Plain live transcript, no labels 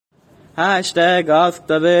Hashtag ask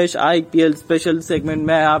तवेश IPL special segment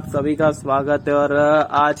में आप सभी का स्वागत है। और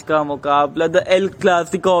आज का मुकाबला the El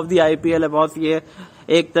Clasico of the IPL है बॉस। ये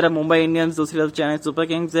एक तरफ मुंबई इंडियंस, दूसरी तरफ चेन्नई सुपर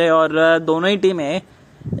किंग्स है और दोनों ही टीमें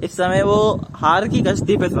इस समय वो हार की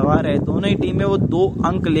कश्ती पे सवार है। दोनों ही टीमें वो 2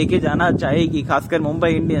 अंक लेके जाना चाहेगी, खासकर मुंबई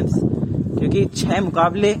इंडियंस, क्योंकि 6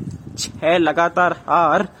 मुकाबले 6 लगातार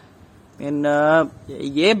हार।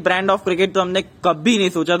 ये ब्रांड ऑफ क्रिकेट तो हमने कभी नहीं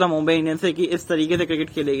सोचा था मुंबई इंडियंस से कि इस तरीके से क्रिकेट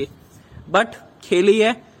खेलेगी, बट खेली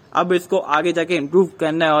है। अब इसको आगे जाके इम्प्रूव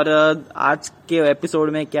करना है। और आज के एपिसोड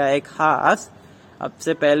में क्या है खास, अब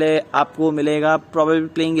से पहले आपको मिलेगा प्रोबेबली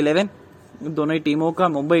प्लेइंग 11 दोनों ही टीमों का,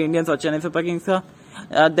 मुंबई इंडियंस और चेन्नई सुपर किंग्स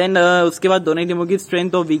का। देन उसके बाद दोनों ही टीमों की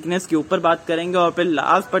स्ट्रेंथ और वीकनेस के ऊपर बात करेंगे। और फिर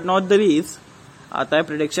last but not the least आता है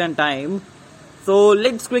prediction time. So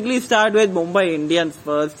let's quickly start with Mumbai Indians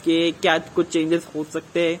first के क्या कुछ चेंजेस हो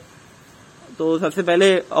सकते हैं। तो सबसे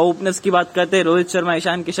पहले ओपनर्स की बात करते हैं, रोहित शर्मा,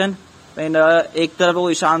 ईशान किशन। एक तरफ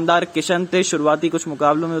वो शानदार किशन थे शुरुआती कुछ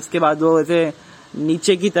मुकाबलों में, उसके बाद वो ऐसे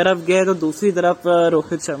नीचे की तरफ गए, तो दूसरी तरफ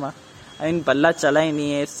रोहित शर्मा। इन बल्ला चला ही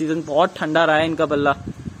नहीं है इस सीजन, बहुत ठंडा रहा है इनका बल्ला,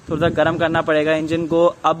 थोड़ा सा गर्म करना पड़ेगा इंजन को।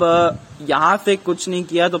 अब यहाँ से कुछ नहीं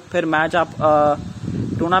किया तो फिर मैच आप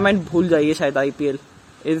टूर्नामेंट भूल जाइए शायद आईपीएल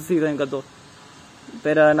इस सीजन का। तो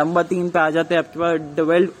फिर नंबर 3 पे आ जाते हैं आपके पास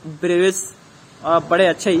डेविड ब्रेविस। बड़े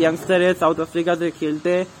अच्छे यंगस्टर है, साउथ अफ्रीका से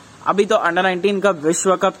खेलते हैं, अभी तो अंडर 19 का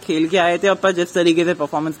विश्व कप खेल के आए थे। और पर जिस तरीके से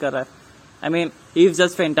परफॉर्मेंस कर रहा है, I mean he is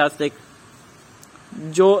just fantastic.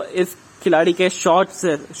 जो इस खिलाड़ी के शॉर्ट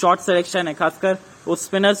सिलेक्शन है, खासकर वो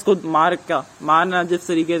स्पिनर्स को मारना जिस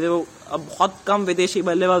तरीके से, वो बहुत कम विदेशी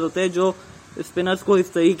बल्लेबाज होते हैं जो स्पिनर्स को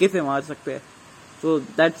इस तरीके से मार सकते हैं। तो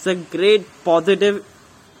दैट्स अ ग्रेट पॉजिटिव।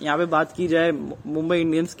 यहाँ पे बात की जाए मुंबई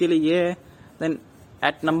इंडियंस के लिए ये है। Then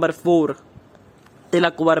eight number 4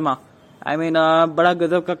 Tilak Varma. I mean बड़ा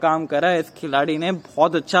गजब का काम करा है इस खिलाड़ी ने,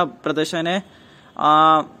 बहुत अच्छा प्रदर्शन है।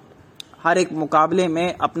 हर एक मुकाबले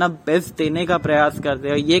में अपना बेस्ट देने का प्रयास करते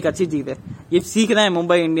हैं, ये एक अच्छी चीज है। ये सीखना है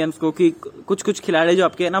मुंबई इंडियंस को कि कुछ खिलाड़ी जो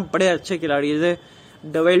आपके ना बड़े अच्छे खिलाड़ी, जैसे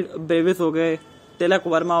डेविड ब्रेविस हो गए, तिलक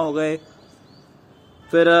वर्मा हो गए।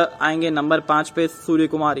 फिर आएंगे नंबर 5 पे सूर्य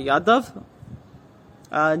कुमार यादव,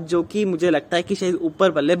 जो कि मुझे लगता है कि शायद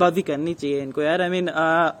ऊपर बल्लेबाजी करनी चाहिए इनको यार। आई मीन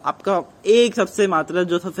आपका एक सबसे मात्रा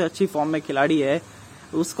जो सबसे अच्छी फॉर्म में खिलाड़ी है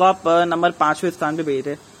उसको आप नंबर 5वें स्थान पे भेज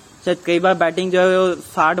रहे। शायद कई बार बैटिंग जो है वो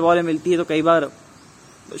 60 बॉलें मिलती है, तो कई बार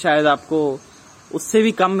शायद आपको उससे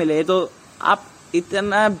भी कम मिले। तो आप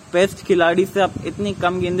इतना बेस्ट खिलाड़ी से आप इतनी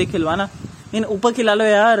कम गेंदें खिलवाना, इन ऊपर खिला लो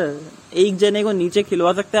यार। एक जने को नीचे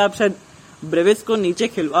खिलवा सकते हैं आप, शायद ब्रेविस को नीचे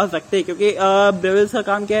खिलवा सकते हैं, क्योंकि ब्रेविस का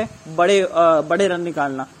काम क्या है, बड़े रन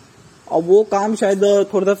निकालना, और वो काम शायद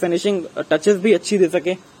थोड़ा सा फिनिशिंग टचेस भी अच्छी दे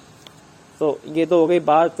सके। तो ये तो हो गई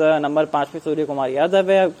बात। नंबर 5 पे सूर्य कुमार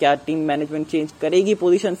यादव है। क्या टीम मैनेजमेंट चेंज करेगी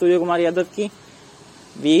पोजीशन सूर्य कुमार यादव की?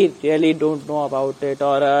 We really don't know about it.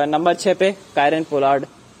 और नंबर 6 पे कायरन पोलार्ड।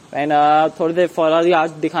 एंड थोड़े देर फौलादी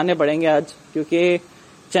आज दिखाने पड़ेंगे आज, क्योंकि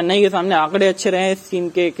चेन्नई के सामने आंकड़े अच्छे रहे इस टीम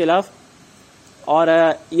के खिलाफ। और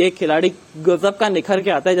ये खिलाड़ी गजब का निखर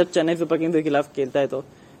के आता है जब चेन्नई सुपर किंग्स के खिलाफ खेलता है। तो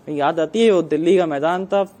याद आती है वो दिल्ली का मैदान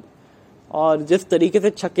था और जिस तरीके से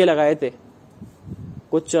छक्के लगाए थे,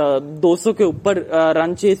 कुछ 200 के ऊपर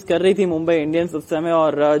रन चेस कर रही थी मुंबई इंडियंस उस समय,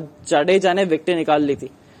 और जडेजा ने विकेटें निकाल ली थी।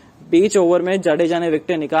 बीच ओवर में जडेजा ने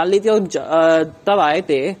विकेटें निकाल ली थी, और तब आए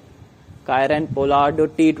थे कायरन पोलार्ड, जो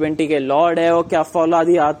T20 के लॉर्ड है। वो क्या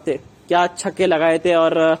फौलादी हाथ थे, क्या छक्के लगाए थे,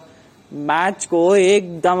 और मैच को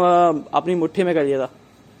एकदम अपनी मुट्ठी में कर लिया था।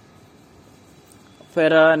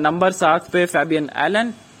 फिर नंबर 7 पे फैबियन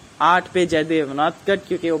एलन, 8 पे जयदेव उनादकट,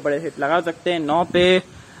 क्योंकि वो बड़े हिट लगा सकते हैं। 9 पे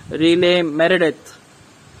रिले मेरेडिथ।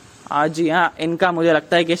 आज यहाँ इनका मुझे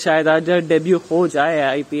लगता है कि शायद आज डेब्यू हो जाए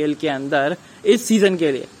आईपीएल के अंदर इस सीजन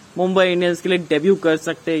के लिए। मुंबई इंडियंस के लिए डेब्यू कर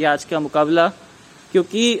सकते हैं आज का मुकाबला,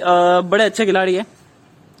 क्योंकि बड़े अच्छे खिलाड़ी है।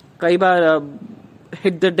 कई बार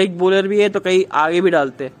हिट द डेक बॉलर भी है, तो कई आगे भी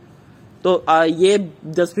डालते हैं। तो ये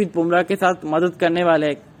जसप्रीत बुमराह के साथ मदद करने वाले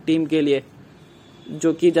हैं टीम के लिए,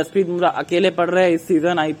 जो कि जसप्रीत बुमराह अकेले पड़ रहे हैं इस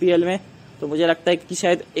सीजन आईपीएल में। तो मुझे लगता है कि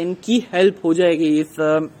शायद इनकी हेल्प हो जाएगी इस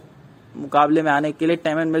मुकाबले में आने के लिए।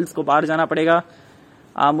 टेमन मिल्स को बाहर जाना पड़ेगा।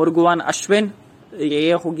 मुरुगन अश्विन,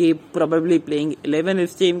 ये होगी प्रोबेबली प्लेइंग 11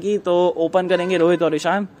 इस टीम की। तो ओपन करेंगे रोहित और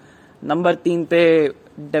ईशान। नंबर 3 पे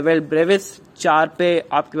डेविड ब्रेविस, 4 पे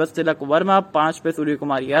आपके पास तिलक वर्मा, 5 पे सूर्य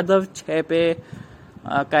कुमार यादव, 6 पे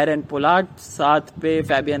कायरन पोलार्ड, 7 पे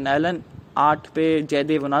फैबियन एलन, 8 पे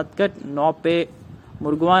जयदेव उनादकट, 9 पे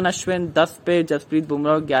मुरुगन अश्विन, 10 पे जसप्रीत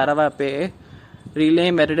बुमराह, 11वां पे रिले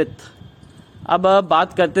मेरेडिथ। अब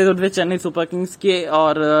बात करते थे चेन्नई सुपर किंग्स के,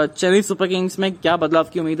 और चेन्नई सुपर किंग्स में क्या बदलाव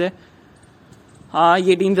की उम्मीद है। हाँ,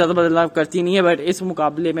 ये टीम ज्यादा बदलाव करती नहीं है, बट इस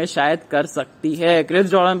मुकाबले में शायद कर सकती है। क्रिस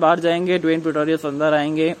जॉर्डन बाहर जाएंगे, ड्वेन प्रेटोरियस अंदर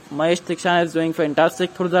आएंगे। Mahesh Dixit is doing fantastic.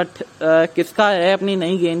 थोड़ा सा किसका है, अपनी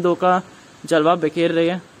नई गेंदों का जलवा बिखेर रही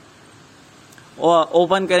है। और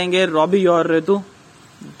ओपन करेंगे रॉबी और ऋतु,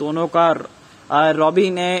 दोनों का। रॉबी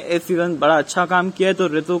ने इस सीजन बड़ा अच्छा काम किया है, तो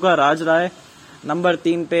ऋतु का राज रहा है। नंबर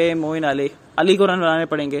 3 पे मोइन अली को रन बनाने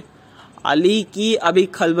पड़ेंगे। अली की अभी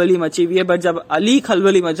खलबली मची हुई है, बट जब अली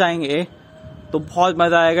खलबली मचाएंगे तो बहुत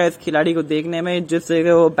मजा आएगा इस खिलाड़ी को देखने में, जिससे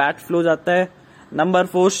वो बैट फ्लो जाता है। नंबर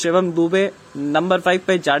 4 शिवम दुबे, नंबर 5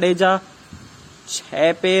 पे जाडेजा,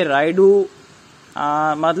 6 पे रायडू,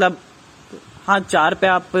 मतलब हाँ 4 पे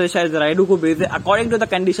आप शायद रायडू को भेज दे, अकॉर्डिंग टू द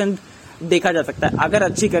कंडीशन देखा जा सकता है। अगर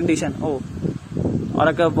अच्छी कंडीशन हो और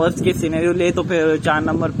अगर वर्स्ट के सिनेरियो ले तो फिर 4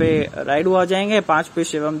 नंबर पे रायडू आ जाएंगे, 5 पे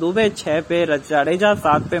शिवम दुबे, 6 पे जाडेजा,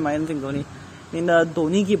 7 पे महेंद्र सिंह धोनी। इन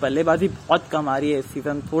धोनी की बल्लेबाजी बहुत कम आ रही है इस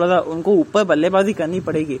सीजन, थोड़ा सा उनको ऊपर बल्लेबाजी करनी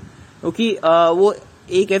पड़ेगी, क्योंकि वो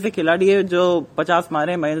एक ऐसे खिलाड़ी है जो 50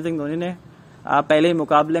 मारे महेंद्र सिंह धोनी ने पहले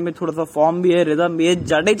मुकाबले में। थोड़ा सा फॉर्म भी है, रिदम भी है,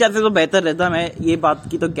 जाडेजा से तो बेहतर रिदम है, ये बात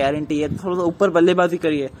की तो गारंटी है। थोड़ा सा ऊपर बल्लेबाजी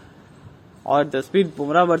करिए। और जसप्रीत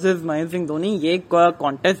बुमराह वर्सेस महेंद्र सिंह धोनी, ये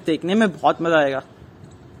कॉन्टेस्ट देखने में बहुत मजा आएगा।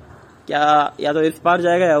 क्या या तो इस पार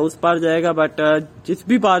जाएगा या उस पार जाएगा, बट जिस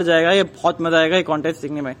भी पार जाएगा ये बहुत मजा आएगा ये कॉन्टेस्ट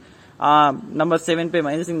देखने में। नंबर 7 पे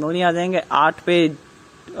महेंद्र सिंह धोनी आ जाएंगे, 8 पे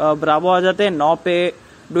ब्रावो आ जाते हैं, 9 पे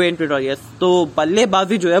ड्वेन प्रेटोरियस। तो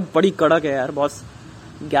बल्लेबाजी जो है बड़ी कड़क है यार बॉस।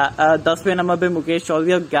 10वें नंबर पे मुकेश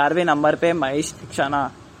चौधरी और 11वें नंबर पे महेश दीक्षित।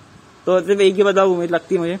 तो सिर्फ एक ही बदलाव उम्मीद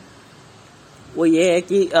लगती है मुझे, वो ये है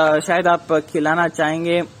कि शायद आप खिलाना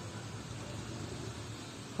चाहेंगे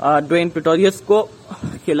ड्वेन प्रेटोरियस को,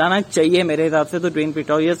 खिलाना चाहिए मेरे हिसाब से तो ड्वेन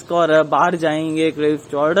प्रेटोरियस को, और बाहर जाएंगे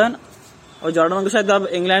क्रिस जॉर्डन। और जॉर्डन को शायद आप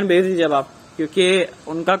इंग्लैंड भेज दीजिए आप, क्योंकि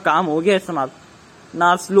उनका काम हो गया समाप्त।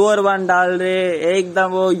 ना स्लोअर वन डाल रहे,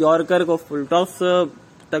 एकदम वो यॉर्कर को फुल टॉस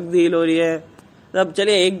तब्दील हो रही है। तब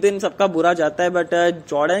चलिए एक दिन सबका बुरा जाता है, बट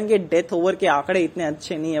जॉर्डन के डेथ ओवर के आंकड़े इतने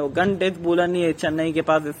अच्छे नहीं है। वो गन डेथ बॉलर नहीं है चेन्नई के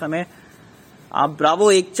पास इस समय। ब्रावो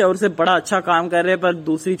एक छोर से बड़ा अच्छा काम कर रहे हैं, पर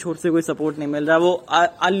दूसरी छोर से कोई सपोर्ट नहीं मिल रहा। वो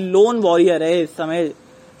अलोन वॉरियर है इस समय,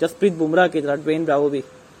 जसप्रीत बुमराह की तरह ड्वेन ब्रावो भी।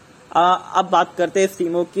 अब बात करते हैं इस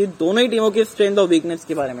टीमों की, दोनों ही टीमों की स्ट्रेंथ और वीकनेस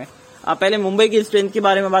के बारे में। पहले मुंबई की स्ट्रेंथ के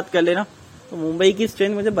बारे में बात कर लेना। तो मुंबई की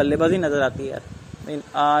स्ट्रेंथ मुझे बल्लेबाजी नजर आती है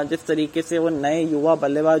यार। जिस तरीके से वो नए युवा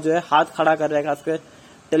बल्लेबाज जो है हाथ खड़ा कर रहे हैं, खासकर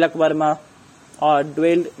तिलक वर्मा और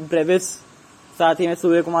ड्वेल ब्रेविस, साथ ही में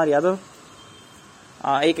सूर्य कुमार यादव,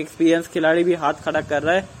 एक एक्सपीरियंस खिलाड़ी भी हाथ खड़ा कर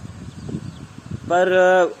रहा है।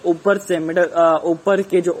 पर ऊपर से ऊपर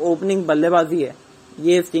के जो ओपनिंग बल्लेबाजी है,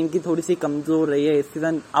 ये इस टीम की थोड़ी सी कमजोर रही है। इस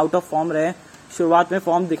सीजन आउट ऑफ फॉर्म रहे। शुरुआत में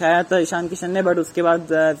फॉर्म दिखाया था ईशान किशन ने, बट उसके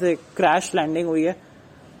बाद ऐसे क्रैश लैंडिंग हुई है।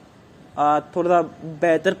 थोड़ा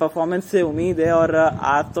बेहतर परफॉर्मेंस से उम्मीद है, और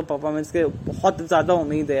आज तो परफॉर्मेंस के बहुत ज्यादा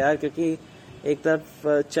उम्मीद है यार, क्योंकि एक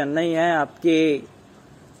तरफ चेन्नई है, आपकी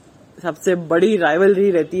सबसे बड़ी राइवलरी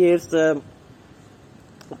रहती है इस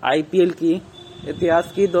आईपीएल की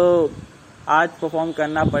इतिहास की, तो आज परफॉर्म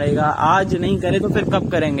करना पड़ेगा। आज नहीं करे तो फिर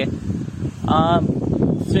कब करेंगे।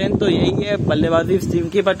 स्ट्रेंथ तो यही है बल्लेबाजी इस टीम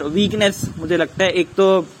की, बट वीकनेस मुझे लगता है एक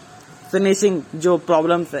तो फिनिशिंग जो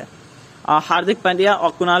प्रॉब्लम्स है। हार्दिक पांड्या और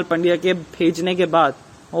कुणाल पांड्या के भेजने के बाद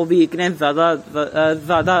वो वीकनेस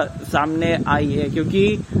ज्यादा सामने आई है, क्योंकि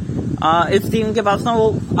इस टीम के पास ना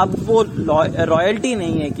वो रॉयल्टी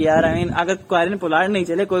नहीं है कि यार अगर क्वारन पोलार्ड नहीं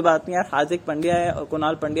चले कोई बात नहीं यार, हार्दिक पांड्या है और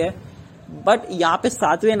कुणाल पांड्या है। बट यहाँ पे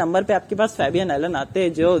 7वें नंबर पे आपके पास फैबियन एलन आते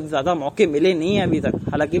हैं, जो ज्यादा मौके मिले नहीं है अभी तक।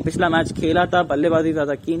 हालांकि पिछला मैच खेला था, बल्लेबाजी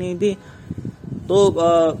ज्यादा की नहीं थी,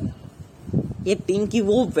 तो ये टीम की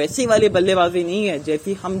वो वैसी वाली बल्लेबाजी नहीं है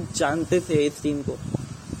जैसी हम जानते थे इस टीम को।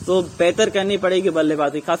 तो बेहतर करनी पड़ेगी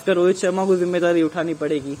बल्लेबाजी, खासकर रोहित शर्मा को जिम्मेदारी उठानी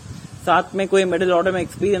पड़ेगी। साथ में कोई मिडिल ऑर्डर में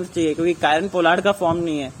एक्सपीरियंस चाहिए, क्योंकि कायरन पोलार्ड का फॉर्म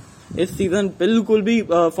नहीं है इस सीजन, बिल्कुल भी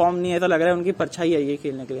फॉर्म नहीं है। ऐसा लग रहा है उनकी परछाई है ये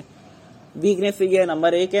खेलने के लिए। वीकनेस ये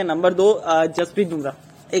नंबर 1 है। नंबर 2 जसप्रीत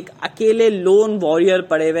बुमराह एक अकेले लोन वॉरियर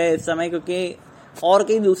पड़े हुए इस समय, क्योंकि और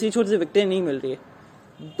कहीं दूसरी छोर से विकेटें नहीं मिल रही है।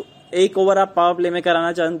 1 ओवर आप पावर प्ले में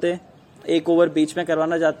कराना चाहते हैं, 1 ओवर बीच में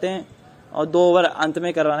करवाना चाहते हैं, और 2 ओवर अंत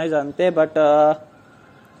में करवाना चाहते हैं, बट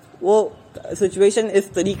वो सिचुएशन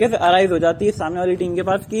इस तरीके से अराइज हो जाती है सामने वाली टीम के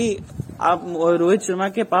पास कि आप रोहित शर्मा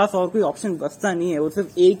के पास और कोई ऑप्शन बचता नहीं है। वो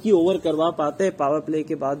सिर्फ 1 ही ओवर करवा पाते हैं पावर प्ले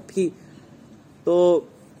के बाद भी, तो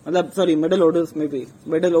मतलब सॉरी मिडिल ओवर्स में भी,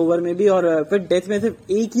 मिडिल ओवर में भी, और फिर डेथ में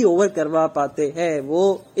सिर्फ 1 ही ओवर करवा पाते हैं।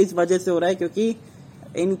 वो इस वजह से हो रहा है क्योंकि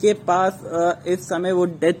इनके पास इस समय वो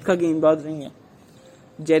डेथ का गेंदबाज नहीं है।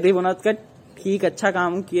 जयदीप उनादकर ठीक अच्छा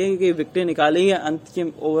काम किए, क्योंकि विकेटें निकाली है अंत के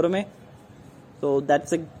ओवर में, तो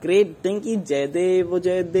दैट्स अ ग्रेट थिंग कि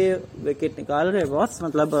जयदेव विकेट निकाल रहे बॉस।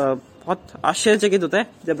 मतलब बहुत आश्चर्यचकित होता है,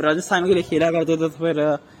 जब राजस्थान के लिए खेला करते थे तो फिर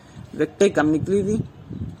विकेट कम निकली थी।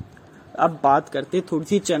 अब बात करते हैं थोड़ी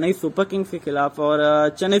सी चेन्नई सुपर किंग्स के खिलाफ, और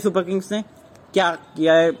चेन्नई सुपर किंग्स ने क्या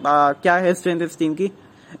किया है, क्या है स्ट्रेंथ इस टीम की।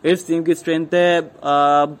 इस टीम की स्ट्रेंथ है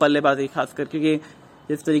बल्लेबाजी खासकर, क्योंकि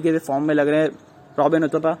जिस तरीके से फॉर्म में लग रहे हैं रॉबिन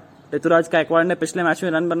उथप्पा, ऋतुराज गायकवाड़ ने पिछले मैच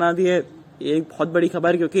में रन बना दिए। ये एक बहुत बड़ी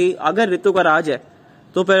खबर, क्योंकि अगर ऋतु का राज है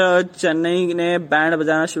तो फिर चेन्नई ने बैंड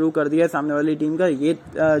बजाना शुरू कर दिया सामने वाली टीम का, ये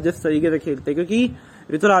जिस तरीके से खेलते, क्योंकि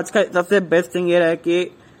ऋतुराज का सबसे बेस्ट थिंग ये है कि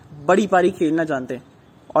बड़ी पारी खेलना जानते हैं,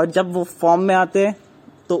 और जब वो फॉर्म में आते हैं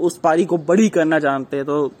तो उस पारी को बड़ी करना जानते हैं।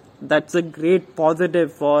 तो that's a great positive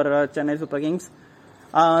for Chennai Super Kings.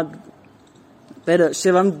 फिर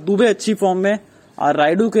शिवम दुबे अच्छी फॉर्म में,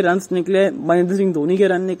 रायडू के रन्स निकले, महेंद्र सिंह धोनी के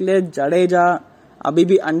रन निकले, जडेजा अभी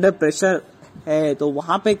भी अंडर प्रेशर है, तो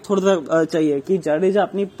वहां पे एक थोड़ा सा चाहिए कि जडेजा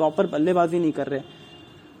अपनी प्रॉपर बल्लेबाजी नहीं कर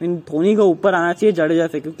रहे। धोनी को ऊपर आना चाहिए जडेजा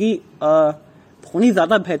से, क्योंकि धोनी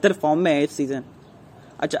ज्यादा बेहतर फॉर्म में है इस सीजन।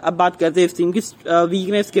 अच्छा, अब बात करते हैं इस टीम की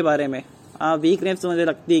वीकनेस के बारे में। वीकनेस तो मुझे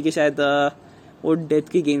लगती है कि शायद वो डेथ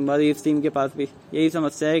की गेंदबाजी इस टीम के पास भी यही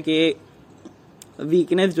समस्या है कि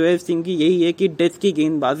वीकनेस जो है इस टीम की यही है कि डेथ की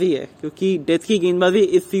गेंदबाजी है, क्योंकि डेथ की गेंदबाजी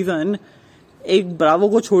इस सीजन एक ब्रावो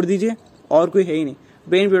को छोड़ दीजिए और कोई है ही नहीं।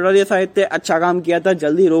 ड्वेन पिटोरियस आए थे, अच्छा काम किया था,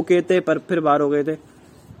 जल्दी रोके थे, पर फिर बाहर हो गए थे।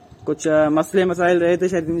 कुछ मसले मसाइल रहे थे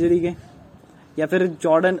शायद इंजरी के, या फिर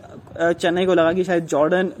जॉर्डन, चेन्नई को लगा कि शायद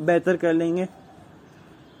जॉर्डन बेहतर कर लेंगे,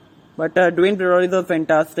 but Dwaine Pretorius is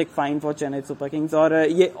fantastic fine for Chennai Super Kings, और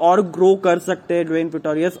ये और ग्रो कर सकते हैं ड्वेन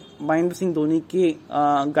पिटोरियस महेंद्र सिंह धोनी की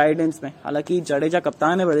गाइडेंस में। हालांकि जडेजा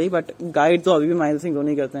कप्तान है भले ही, बट गाइड तो अभी भी महेंद्र सिंह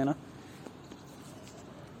धोनी करते हैं ना।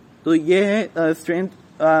 तो ये है स्ट्रेंथ।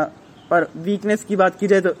 पर वीकनेस की बात की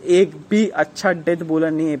जाए तो एक भी अच्छा डेथ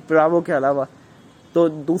बॉलर नहीं है ब्रावो के अलावा, तो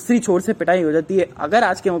दूसरी छोर से पिटाई हो जाती है। अगर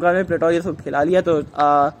आज के मुकाबले में पिटोरियस को खिला लिया तो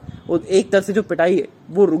वो एक तरफ से जो पिटाई है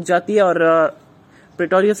वो रुक जाती है, और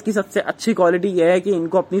पिटोरियस की सबसे अच्छी क्वालिटी यह है कि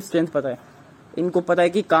इनको अपनी स्ट्रेंथ पता है, इनको पता है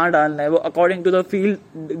कि कहाँ डालना है, वो अकॉर्डिंग टू द फील्ड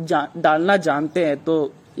डालना जानते हैं।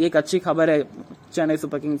 तो एक अच्छी खबर है चेन्नई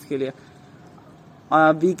सुपर किंग्स के लिए।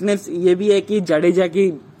 वीकनेस ये भी है कि जडेजा की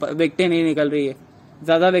विकेटें नहीं निकल रही है,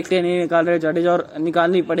 ज्यादा विकेटें नहीं निकाल रहे जडेजा, और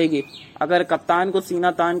निकालनी पड़ेगी। अगर कप्तान को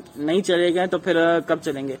सीना तान नहीं चले गए तो फिर कब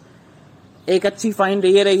चलेंगे। एक अच्छी फाइन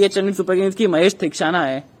रही है चेन्नई सुपर किंग्स की, महेश थिक्साना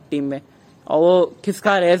है टीम में, और वो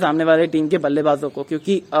खिसका रहे सामने वाले टीम के बल्लेबाजों को,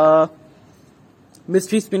 क्योंकि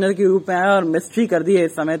मिस्ट्री स्पिनर के रूप में आया और मिस्ट्री कर दी है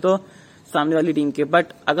इस समय तो सामने वाली टीम के। बट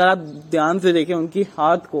अगर आप ध्यान से देखें उनकी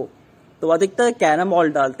हाथ को, तो अधिकतर कैरम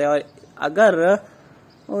बॉल डालते हैं, और अगर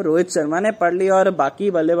वो रोहित शर्मा ने पढ़ लिया और बाकी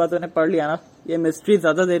बल्लेबाजों ने पढ़ लिया ना, ये मिस्ट्री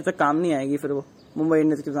ज्यादा देर तक काम नहीं आएगी फिर वो मुंबई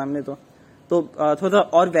इंडियंस के सामने। तो थोड़ा सा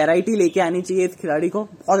और वैरायटी लेके आनी चाहिए इस खिलाड़ी को।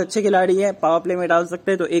 बहुत अच्छे खिलाड़ी है, पावर प्ले में डाल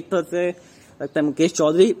सकते हैं। तो एक तरह से लगता है मुकेश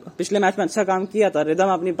चौधरी पिछले मैच में अच्छा काम किया था, रिदम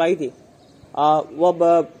अपनी पाई थी, वो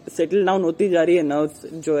अब सेटल डाउन होती जा रही है। नर्व्स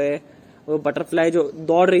जो है वो बटरफ्लाई जो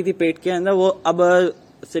दौड़ रही थी पेट के अंदर, वो अब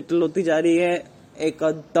सेटल होती जा रही है। एक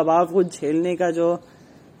दबाव को झेलने का जो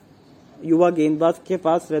युवा गेंदबाज के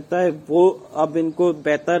पास रहता है वो अब इनको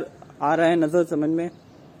बेहतर आ रहा है नजर समझ में।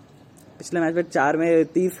 पिछले मैच में 4 में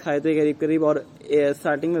 30 खाए थे करीब करीब, और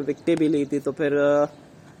स्टार्टिंग में विकेटें भी ली थी, तो फिर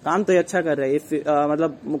काम तो ये अच्छा कर रहे हैं। इस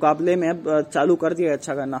मतलब मुकाबले में अब चालू कर दिया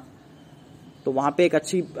अच्छा करना, तो वहां पे एक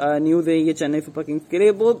अच्छी न्यूज है ये चेन्नई सुपर किंग्स के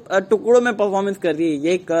लिए। वो टुकड़ों में परफॉर्मेंस कर रही है,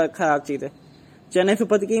 ये एक खराब चीज है। चेन्नई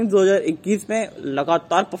सुपर किंग्स 2021 में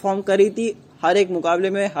लगातार परफॉर्म कर रही थी, हर एक मुकाबले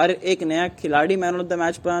में हर एक नया खिलाड़ी मैन ऑफ द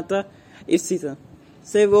मैच बना था। इस सीजन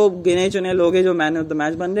से वो गिने चुने लोग हैं जो मैन ऑफ द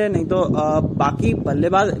मैच बन रहे हैं, नहीं तो बाकी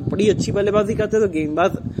बल्लेबाज बड़ी अच्छी बल्लेबाजी करते तो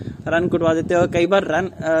गेंदबाज रन कुटवा देते, और कई बार रन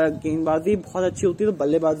गेंदबाजी बहुत अच्छी होती तो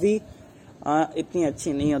बल्लेबाजी इतनी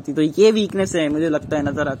अच्छी नहीं होती। तो ये वीकनेस है मुझे लगता है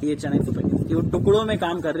नजर आती है चेन्नई सुपर किंग्स की, वो टुकड़ों में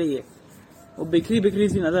काम कर रही है, वो बिखरी बिखरी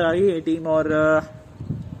सी नजर आ रही है टीम, और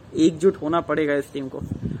एकजुट होना पड़ेगा इस टीम को।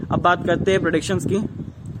 अब बात करते हैं प्रेडिक्शंस की।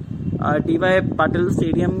 टीवाई पाटिल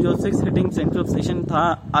स्टेडियम जो 6 हिटिंग सेंट्रल स्टेशन था,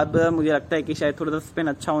 अब मुझे लगता है कि शायद थोड़ा सा स्पिन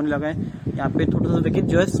अच्छा होने लगा है, यहाँ पे थोड़ा सा विकेट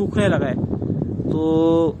जो है सूखने लगा है,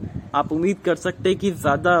 तो आप उम्मीद कर सकते हैं कि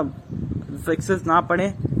ज्यादा सिक्सेस ना पड़े।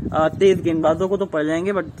 तेज गेंदबाजों को तो पड़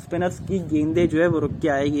जाएंगे, बट स्पिनर्स की गेंदें जो है वो रुक के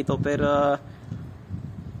आएगी। तो फिर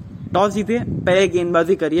टॉस जीते पहले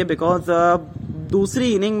गेंदबाजी करिए, बिकॉज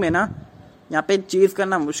दूसरी इनिंग में ना यहाँ पे चेज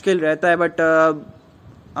करना मुश्किल रहता है, बट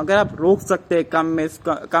अगर आप रोक सकते हैं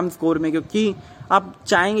कम स्कोर में, क्योंकि आप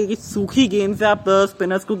चाहेंगे कि सूखी गेंद से आप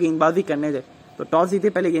स्पिनर्स को गेंदबाजी करने दें, तो टॉस जीते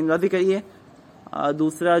पहले गेंदबाजी करिए।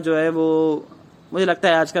 दूसरा जो है वो मुझे लगता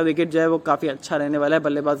है आज का विकेट जो है वो काफी अच्छा रहने वाला है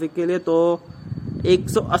बल्लेबाजी के लिए, तो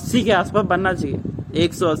 180 के आसपास बनना चाहिए।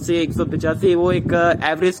 180, 185 वो एक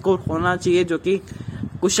एवरेज स्कोर होना चाहिए, जो कि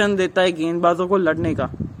कुशन देता है गेंदबाजों को लड़ने का,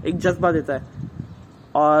 एक जज्बा देता है।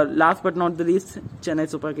 और last but not the least, Chennai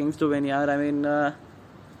Super Kings to win यार। आई मीन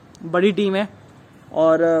बड़ी टीम है,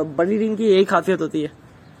 और बड़ी टीम की यही खासियत होती है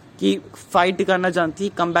कि फाइट करना जानती है,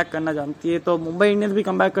 कम बैक करना जानती है। तो मुंबई इंडियंस भी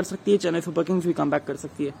कम बैक कर सकती है, चेन्नई सुपर किंग्स भी कम बैक कर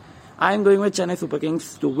सकती है। I am going with Chennai Super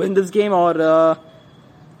Kings to win this game. और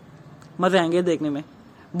मजे आएंगे देखने में,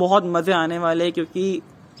 बहुत मजे आने वाले हैं, क्योंकि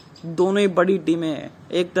दोनों ही बड़ी टीमें हैं।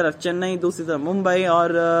 एक तरफ चेन्नई, दूसरी तरफ मुंबई,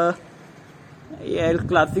 और ये एल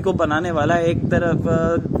क्लासिको बनाने वाला है। एक तरफ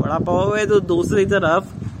बड़ा पाव है, तो दूसरी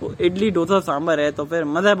तरफ इडली डोसा सांभर है, तो फिर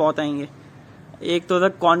मजे बहुत आएंगे। एक तो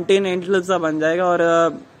कॉन्टिनेंटल सा बन जाएगा,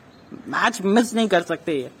 और मैच मिस नहीं कर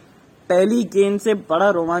सकते। ये पहली गेंद से बड़ा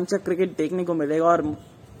रोमांचक क्रिकेट देखने को मिलेगा। और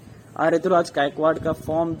ऋतुराज गायकवाड़ का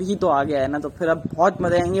फॉर्म भी तो आ गया है ना, तो फिर अब बहुत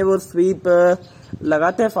मजे आएंगे। वो स्वीप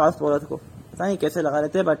लगाते हैं फास्ट बॉलर को, पता नहीं कैसे लगा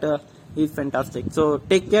लेते हैं, but he is fantastic. So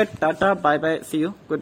take care, Tata, bye bye, C you, good.